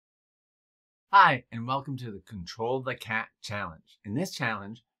Hi, and welcome to the Control the Cat challenge. In this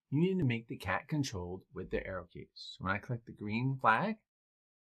challenge, you need to make the cat controlled with the arrow keys. So when I click the green flag,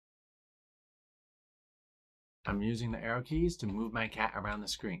 I'm using the arrow keys to move my cat around the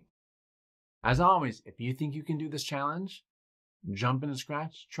screen. As always, if you think you can do this challenge, jump in a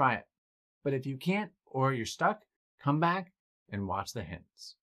scratch, try it. But if you can't or you're stuck, come back and watch the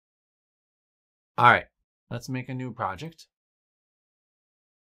hints. All right, let's make a new project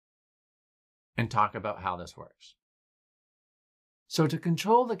and talk about how this works. So to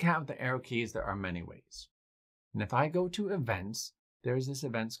control the cat with the arrow keys, there are many ways. And if I go to events, there's this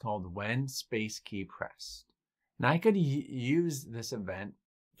event called when space key pressed. And I could use this event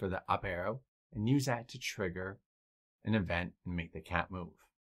for the up arrow and use that to trigger an event and make the cat move.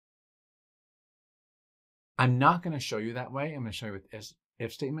 I'm not going to show you that way. I'm going to show you with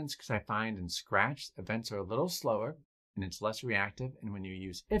if statements because I find in Scratch, events are a little slower and it's less reactive. And when you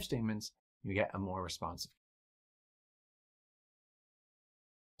use if statements, you get a more responsive.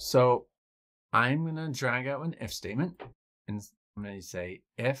 So I'm going to drag out an if statement and I'm going to say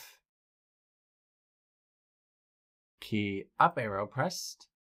if key up arrow pressed,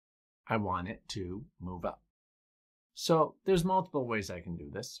 I want it to move up. So there's multiple ways I can do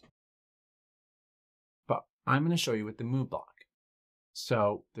this, but I'm going to show you with the move block.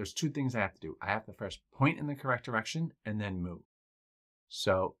 So there's two things I have to do. I have to first point in the correct direction and then move.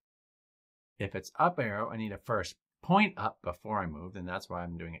 So if it's up arrow, I need to first point up before I move, and that's why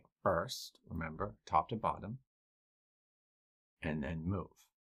I'm doing it first. Remember, top to bottom, and then move.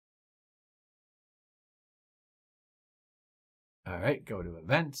 All right, go to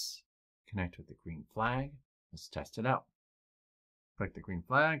events, connect with the green flag. Let's test it out. Click the green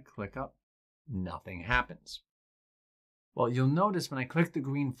flag, click up, nothing happens. Well, you'll notice when I click the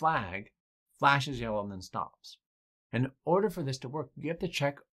green flag, flashes yellow and then stops. In order for this to work, you have to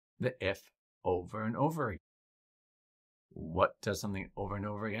check the if over and over again. What does something over and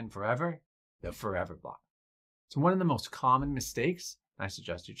over again forever? The forever block. So one of the most common mistakes, I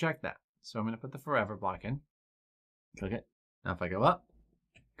suggest you check that. So I'm going to put the forever block in. Click it. Now if I go up,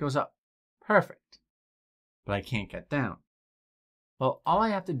 it goes up. Perfect. But I can't get down. Well, all I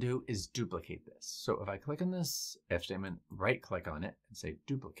have to do is duplicate this. So if I click on this if statement, right click on it and say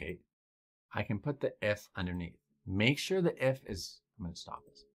duplicate, I can put the if underneath. Make sure the if is, I'm going to stop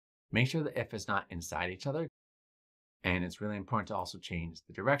this. Make sure the if is not inside each other. And it's really important to also change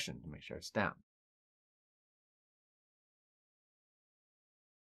the direction to make sure it's down.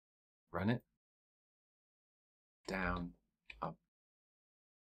 Run it. Down, up.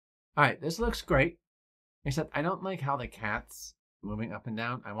 All right, this looks great, except I don't like how the cat's moving up and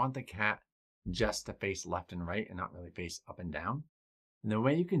down. I want the cat just to face left and right and not really face up and down. And the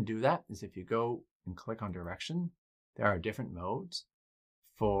way you can do that is if you go and click on direction, there are different modes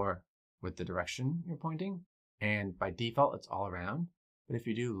with the direction you're pointing. And by default, it's all around. But if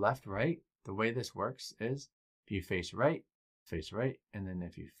you do left, right, the way this works is if you face right, and then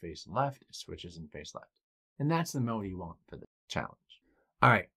if you face left, it switches and face left. And that's the mode you want for the challenge. All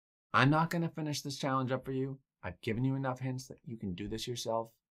right, I'm not going to finish this challenge up for you. I've given you enough hints that you can do this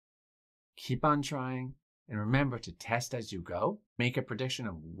yourself. Keep on trying. And remember to test as you go. Make a prediction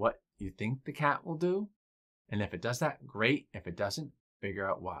of what you think the cat will do. And if it does that, great. If it doesn't, figure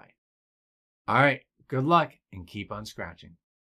out why. All right, good luck and keep on scratching.